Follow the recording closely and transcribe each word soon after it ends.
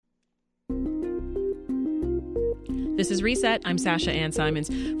This is Reset. I'm Sasha-Ann Simons.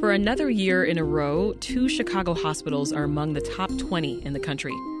 For another year in a row, 2 Chicago hospitals are among the top 20 in the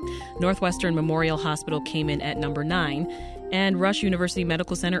country. Northwestern Memorial Hospital came in at number 9, and Rush University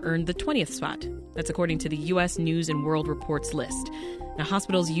Medical Center earned the 20th spot. That's according to the U.S. News and World Report's list. Now,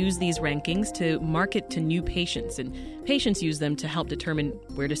 hospitals use these rankings to market to new patients, and patients use them to help determine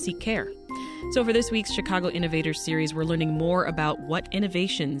where to seek care. So for this week's Chicago Innovators series, we're learning more about what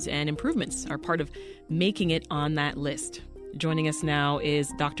innovations and improvements are part of making it on that list. Joining us now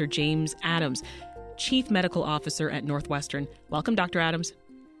is Dr. James Adams, Chief Medical Officer at Northwestern. Welcome, Dr. Adams.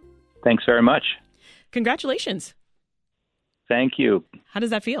 Thanks very much. Congratulations. Thank you. How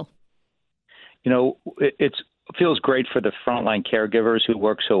does that feel? You know, it feels great for the frontline caregivers who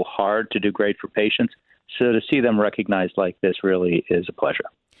work so hard to do great for patients. So to see them recognized like this really is a pleasure.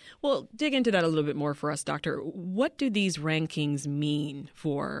 Well, dig into that a little bit more for us, Doctor. What do these rankings mean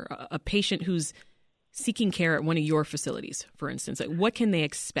for a patient who's seeking care at one of your facilities, for instance? Like, what can they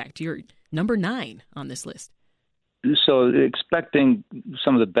expect? You're number 9 on this list. So expecting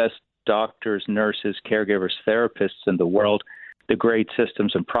some of the best doctors, nurses, caregivers, therapists in the world, the great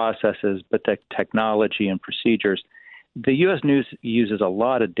systems and processes, but the technology and procedures. The U.S. News uses a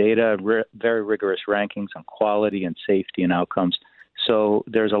lot of data, very rigorous rankings on quality and safety and outcomes. So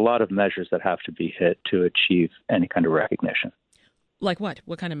there's a lot of measures that have to be hit to achieve any kind of recognition. Like what?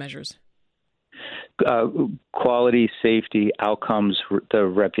 What kind of measures? Quality, safety, outcomes, the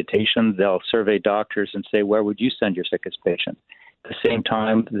reputation. They'll survey doctors and say, where would you send your sickest patient? At the same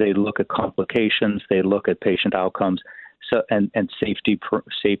time, they look at complications. They look at patient outcomes and safety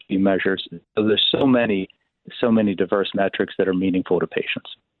measures. So there's so many diverse metrics that are meaningful to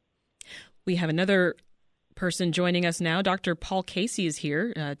patients. We have another person joining us now. Dr. Paul Casey is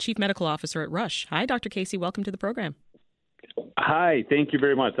here, Chief Medical Officer at Rush. Hi, Dr. Casey. Welcome to the program. Hi. Thank you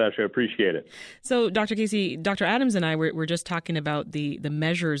very much, Sasha. I appreciate it. So, Dr. Casey, Dr. Adams and I were just talking about the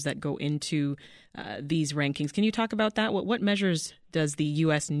measures that go into these rankings. Can you talk about that? What measures does the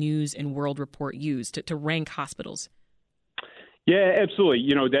U.S. News and World Report use to rank hospitals? Yeah, absolutely.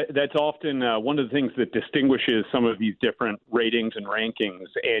 You know, that's often one of the things that distinguishes some of these different ratings and rankings.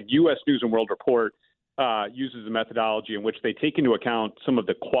 And U.S. News and World Report uses a methodology in which they take into account some of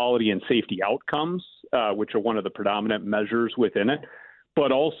the quality and safety outcomes, which are one of the predominant measures within it.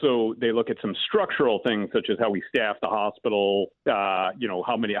 But also they look at some structural things such as how we staff the hospital,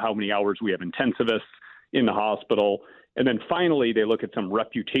 how many hours we have intensivists in the hospital. And then finally, they look at some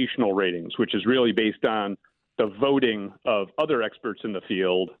reputational ratings, which is really based on the voting of other experts in the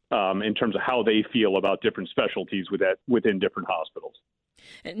field in terms of how they feel about different specialties within different hospitals.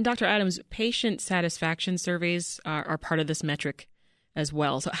 And Dr. Adams, patient satisfaction surveys are part of this metric as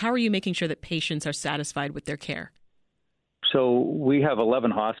well. So how are you making sure that patients are satisfied with their care? So we have 11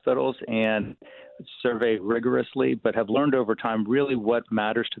 hospitals and survey rigorously, but have learned over time really what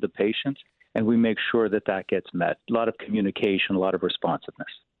matters to the patients, and we make sure that gets met. A lot of communication, a lot of responsiveness.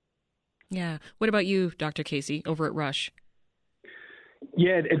 Yeah. What about you, Dr. Casey, over at Rush?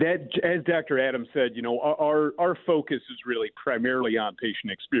 Yeah, that, as Dr. Adams said, you know, our focus is really primarily on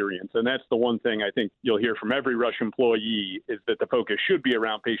patient experience. And that's the one thing I think you'll hear from every Rush employee is that the focus should be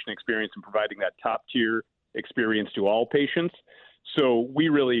around patient experience and providing that top tier experience to all patients. So we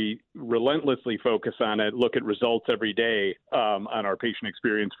really relentlessly focus on it, look at results every day on our patient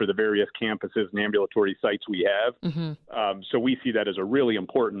experience for the various campuses and ambulatory sites we have. Mm-hmm. So we see that as a really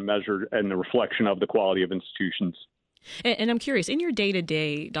important measure and the reflection of the quality of institutions. And I'm curious, in your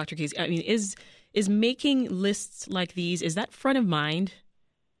day-to-day, Dr. Casey, I mean, is making lists like these, is that front of mind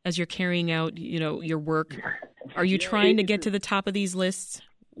as you're carrying out, your work? Are you trying to get to the top of these lists?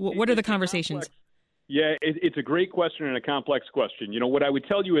 What are the conversations? Yeah, it's a great question and a complex question. You know, what I would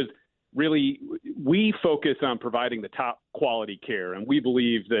tell you is really we focus on providing the top quality care. And we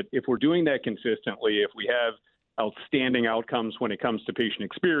believe that if we're doing that consistently, if we have outstanding outcomes when it comes to patient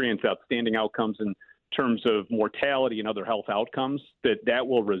experience, outstanding outcomes in terms of mortality and other health outcomes, that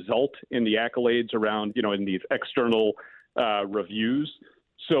will result in the accolades around, in these external reviews.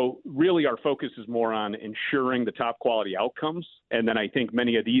 So really our focus is more on ensuring the top quality outcomes. And then I think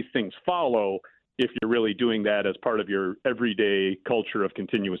many of these things follow if you're really doing that as part of your everyday culture of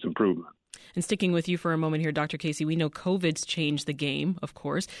continuous improvement. And sticking with you for a moment here, Dr. Casey, we know COVID's changed the game, of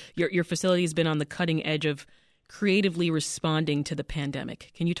course. Your facility has been on the cutting edge of creatively responding to the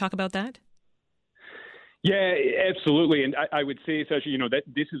pandemic. Can you talk about that? Yeah, absolutely. And I would say, Sasha, that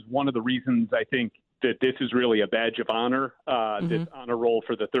this is one of the reasons I think that this is really a badge of honor. This honor roll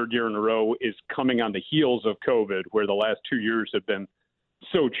for the third year in a row is coming on the heels of COVID, where the last 2 years have been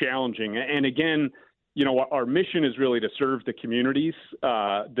so challenging. And again, our mission is really to serve the communities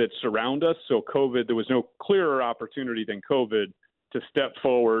that surround us. So there was no clearer opportunity than COVID to step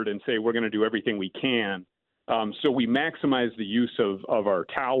forward and say we're going to do everything we can. So we maximize the use of our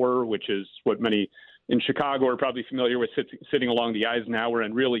tower, which is what many in Chicago are probably familiar with, sitting along the Eisenhower,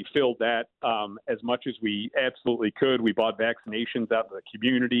 and really filled that as much as we absolutely could. We bought vaccinations out in the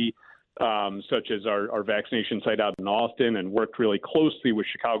community, such as our vaccination site out in Austin, and worked really closely with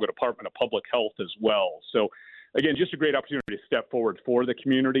Chicago Department of Public Health as well. So, again, just a great opportunity to step forward for the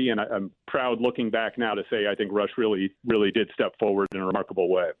community, and I'm proud looking back now to say I think Rush really, really did step forward in a remarkable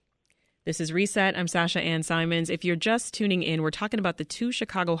way. This is Reset. I'm Sasha-Ann Simons. If you're just tuning in, we're talking about the 2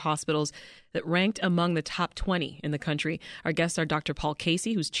 Chicago hospitals that ranked among the top 20 in the country. Our guests are Dr. Paul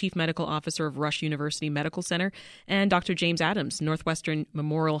Casey, who's Chief Medical Officer of Rush University Medical Center, and Dr. James Adams, Northwestern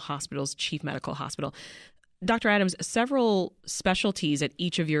Memorial Hospital's Chief Medical Hospital. Dr. Adams, several specialties at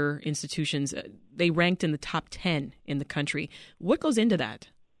each of your institutions, they ranked in the top 10 in the country. What goes into that?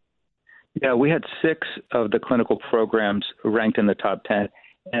 Yeah, we had 6 of the clinical programs ranked in the top 10.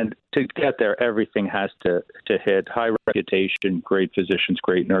 And to get there, everything has to hit high reputation, great physicians,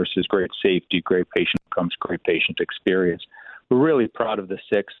 great nurses, great safety, great patient outcomes, great patient experience. We're really proud of the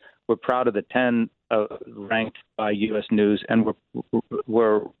 6. We're proud of the 10 ranked by U.S. News, and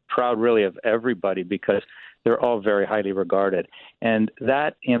we're proud really of everybody because they're all very highly regarded. And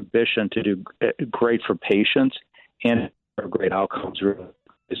that ambition to do great for patients and for great outcomes really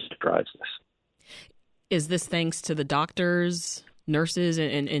drives this. Is this thanks to the doctors, nurses,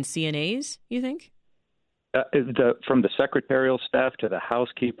 and CNAs, you think? From the secretarial staff to the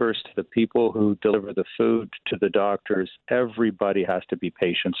housekeepers to the people who deliver the food to the doctors, everybody has to be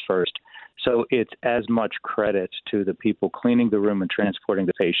patients first. So it's as much credit to the people cleaning the room and transporting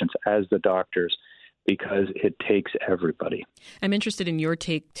the patients as the doctors, because it takes everybody. I'm interested in your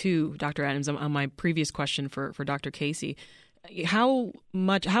take, too, Dr. Adams, on my previous question for Dr. Casey. How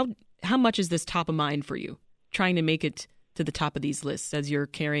much is this top of mind for you, trying to make it to the top of these lists as you're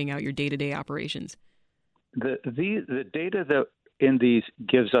carrying out your day-to-day operations? The data that in these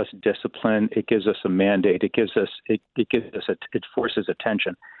gives us discipline. It gives us a mandate. It forces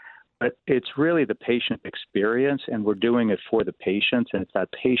attention. But it's really the patient experience, and we're doing it for the patients, and it's that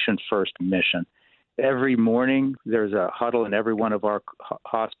patient-first mission. Every morning, there's a huddle in every one of our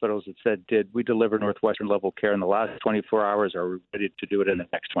hospitals that said, did we deliver Northwestern level care in the last 24 hours? Are we ready to do it in the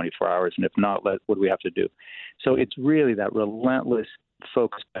next 24 hours? And if not, what do we have to do? So it's really that relentless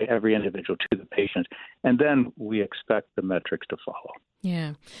focus by every individual to the patient. And then we expect the metrics to follow.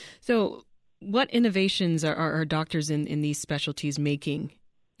 Yeah. So what innovations are doctors in these specialties making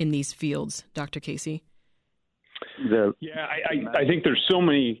in these fields, Dr. Casey? I think there's so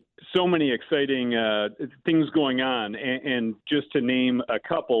many exciting things going on, and just to name a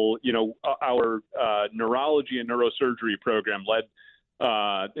couple, our neurology and neurosurgery program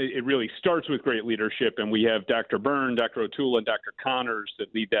it really starts with great leadership, and we have Dr. Byrne, Dr. O'Toole, and Dr. Connors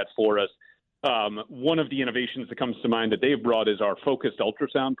that lead that for us. One of the innovations that comes to mind that they've brought is our focused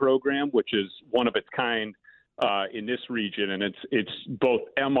ultrasound program, which is one of its kind in this region, and it's both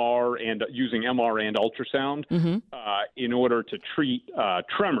MR and using MR and ultrasound in order to treat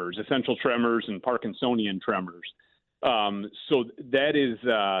tremors, essential tremors, and Parkinsonian tremors. So that is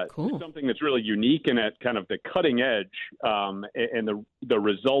cool. Something that's really unique and at kind of the cutting edge, and the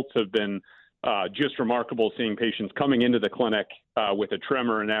results have been just remarkable. Seeing patients coming into the clinic with a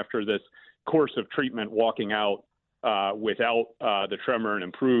tremor, and after this course of treatment, walking out without the tremor and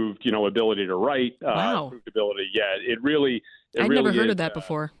improved, ability to write. Wow. Improved ability. Yeah, I'd never heard of that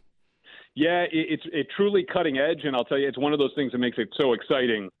before. Yeah, it's truly cutting edge, and I'll tell you, it's one of those things that makes it so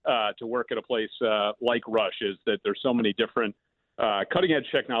exciting to work at a place like Rush, is that there's so many different cutting edge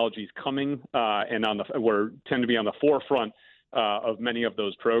technologies coming, and we tend to be on the forefront of many of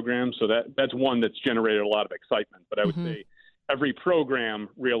those programs. So that's one that's generated a lot of excitement. But I would say every program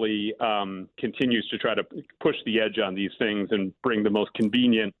really continues to try to push the edge on these things and bring the most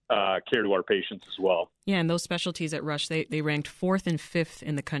convenient care to our patients as well. Yeah, and those specialties at Rush, they ranked 4th and 5th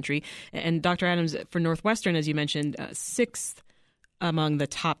in the country. And Dr. Adams, for Northwestern, as you mentioned, 6th among the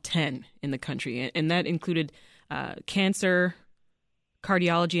top 10 in the country. And that included cancer,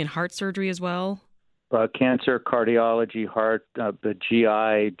 cardiology, and heart surgery as well. Cancer, cardiology, heart, the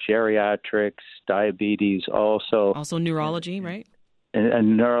GI, geriatrics, diabetes, also neurology, right?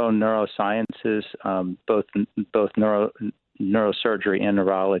 And neurosciences, both neurosurgery and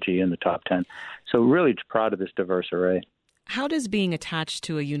neurology in the top 10. So really proud of this diverse array. How does being attached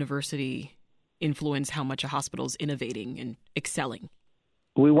to a university influence how much a hospital is innovating and excelling?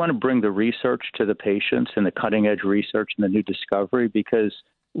 We want to bring the research to the patients and the cutting edge research and the new discovery, because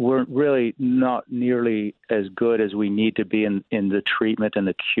we're really not nearly as good as we need to be in the treatment and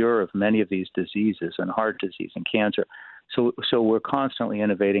the cure of many of these diseases and heart disease and cancer. So we're constantly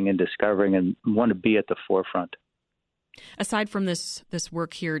innovating and discovering and want to be at the forefront. Aside from this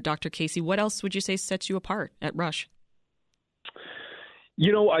work here, Dr. Casey, what else would you say sets you apart at Rush?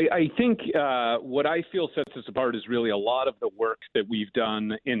 I think what I feel sets us apart is really a lot of the work that we've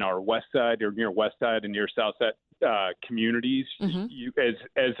done in our West Side or near West Side and near South Side communities. As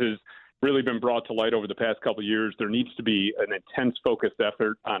has really been brought to light over the past couple of years, there needs to be an intense focused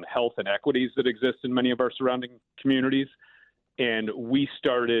effort on health inequities that exist in many of our surrounding communities. And we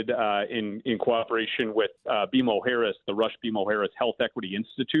started in cooperation with BMO Harris, the Rush BMO Harris Health Equity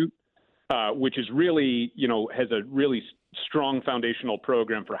Institute, which is really, has a really strong foundational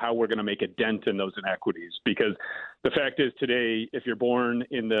program for how we're going to make a dent in those inequities. Because the fact is today, if you're born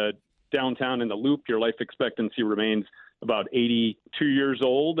in the downtown in the Loop, your life expectancy remains about 82 years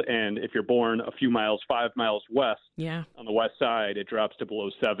old. And if you're born a few miles, 5 miles west on the West Side, it drops to below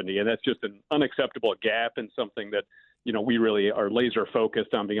 70. And that's just an unacceptable gap and something that, we really are laser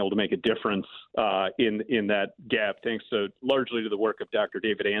focused on being able to make a difference in that gap, thanks largely to the work of Dr.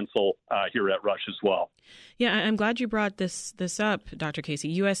 David Ansel here at Rush as well. Yeah, I'm glad you brought this up, Dr. Casey.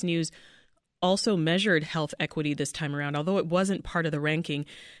 U.S. News also measured health equity this time around, although it wasn't part of the ranking.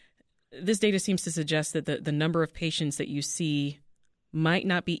 This data seems to suggest that the number of patients that you see might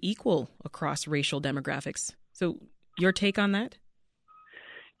not be equal across racial demographics. So your take on that?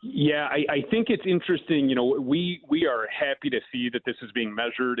 Yeah, I think it's interesting. We are happy to see that this is being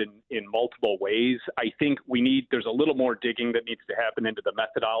measured in multiple ways. I think there's a little more digging that needs to happen into the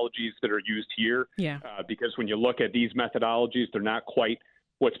methodologies that are used here. Yeah. Because when you look at these methodologies, they're not quite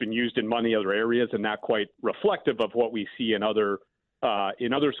what's been used in many other areas and not quite reflective of what we see in other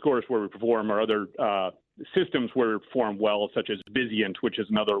scores where we perform or other systems where we perform well, such as Vizient, which is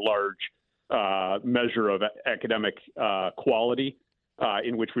another large measure of academic quality.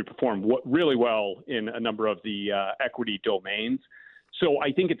 In which we perform really well in a number of the equity domains. So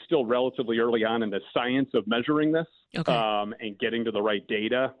I think it's still relatively early on in the science of measuring this and getting to the right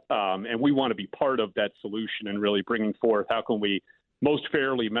data. And we want to be part of that solution and really bringing forth how can we most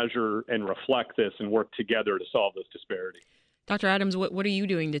fairly measure and reflect this and work together to solve this disparity. Dr. Adams, what are you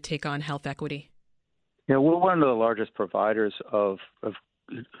doing to take on health equity? Yeah, we're one of the largest providers of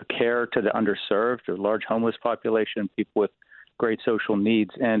care to the underserved, or large homeless population, people with great social needs.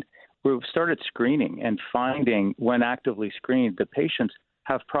 And we've started screening and finding, when actively screened, the patients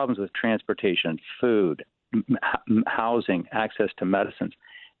have problems with transportation, food, housing, access to medicines.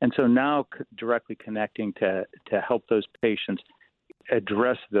 And so now directly connecting to help those patients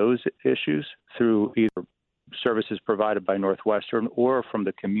address those issues through either services provided by Northwestern or from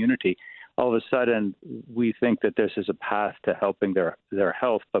the community, all of a sudden we think that this is a path to helping their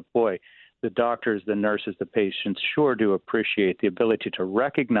health. But boy, the doctors, the nurses, the patients sure do appreciate the ability to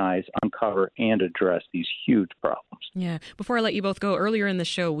recognize, uncover, and address these huge problems. Yeah. Before I let you both go, earlier in the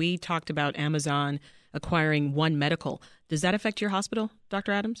show, we talked about Amazon acquiring One Medical. Does that affect your hospital,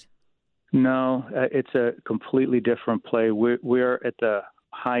 Dr. Adams? No, it's a completely different play. We're at the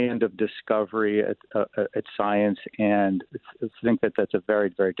high end of discovery at science, and I think that's a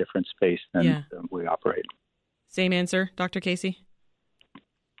very, very different space than we operate. Same answer, Dr. Casey?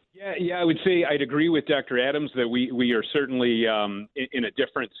 Yeah, I would say I'd agree with Dr. Adams that we are certainly in a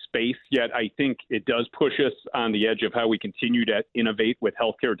different space, yet I think it does push us on the edge of how we continue to innovate with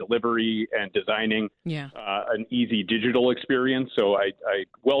healthcare delivery and designing an easy digital experience. So I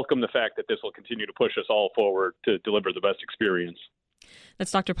welcome the fact that this will continue to push us all forward to deliver the best experience.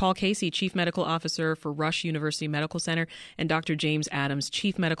 That's Dr. Paul Casey, Chief Medical Officer for Rush University Medical Center, and Dr. James Adams,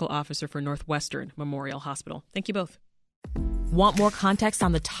 Chief Medical Officer for Northwestern Memorial Hospital. Thank you both. Want more context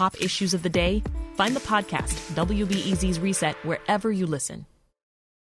on the top issues of the day? Find the podcast, WBEZ's Reset, wherever you listen.